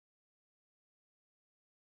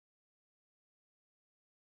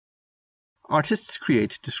artists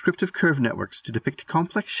create descriptive curve networks to depict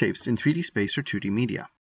complex shapes in 3D space or 2D media.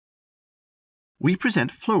 We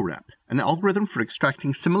present FlowRep, an algorithm for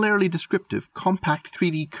extracting similarly descriptive, compact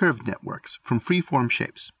 3D curved networks from free-form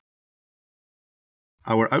shapes.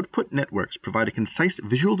 Our output networks provide a concise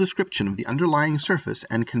visual description of the underlying surface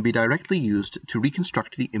and can be directly used to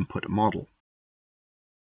reconstruct the input model.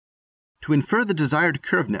 To infer the desired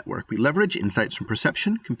curve network, we leverage insights from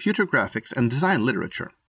perception, computer graphics, and design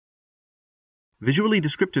literature. Visually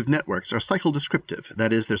descriptive networks are cycle-descriptive,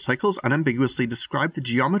 that is, their cycles unambiguously describe the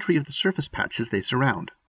geometry of the surface patches they surround.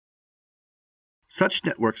 Such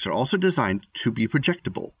networks are also designed to be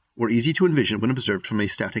projectable, or easy to envision when observed from a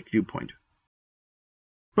static viewpoint.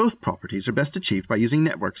 Both properties are best achieved by using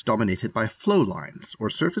networks dominated by flowlines, or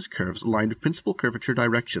surface curves aligned with principal curvature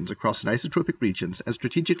directions across anisotropic regions and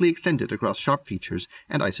strategically extended across sharp features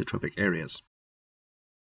and isotropic areas.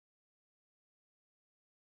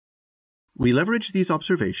 We leverage these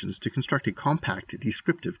observations to construct a compact,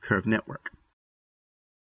 descriptive curve network.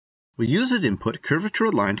 We use as input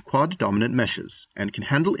curvature-aligned quad-dominant meshes, and can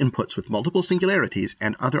handle inputs with multiple singularities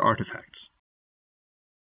and other artifacts.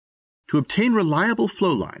 To obtain reliable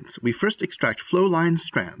flowlines, we first extract flowline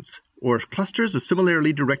strands, or clusters of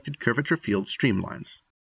similarly directed curvature field streamlines.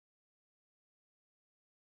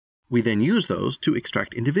 We then use those to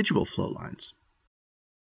extract individual flowlines.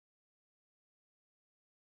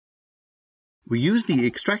 We use the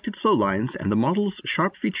extracted flowlines and the model's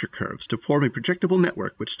sharp feature curves to form a projectable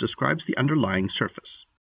network which describes the underlying surface.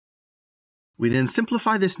 We then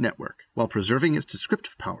simplify this network, while preserving its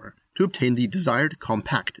descriptive power, to obtain the desired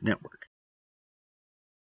compact network.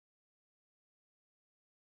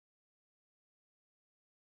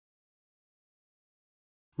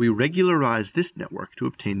 We regularize this network to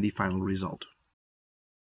obtain the final result.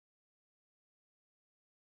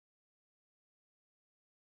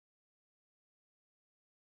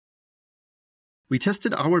 We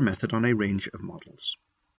tested our method on a range of models.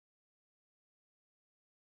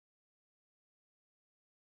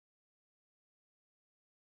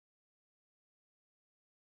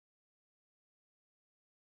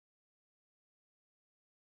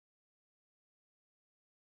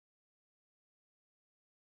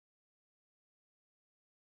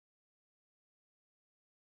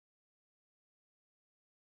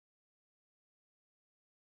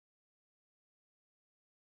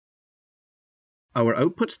 Our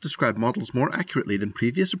outputs describe models more accurately than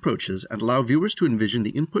previous approaches and allow viewers to envision the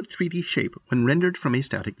input 3D shape when rendered from a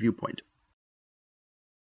static viewpoint.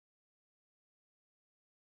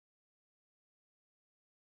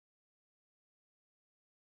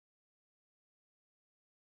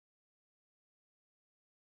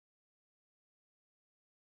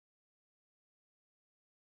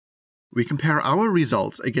 We compare our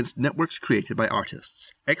results against networks created by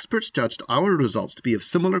artists. Experts judged our results to be of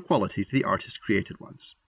similar quality to the artist-created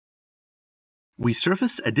ones. We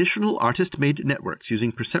surface additional artist-made networks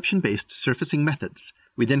using perception-based surfacing methods.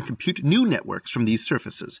 We then compute new networks from these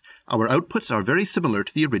surfaces. Our outputs are very similar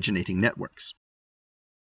to the originating networks.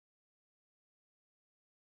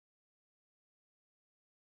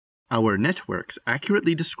 Our networks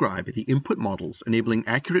accurately describe the input models, enabling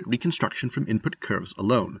accurate reconstruction from input curves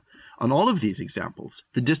alone. On all of these examples,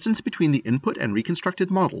 the distance between the input and reconstructed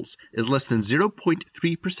models is less than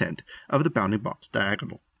 0.3% of the bounding box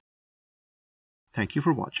diagonal. Thank you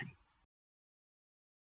for watching.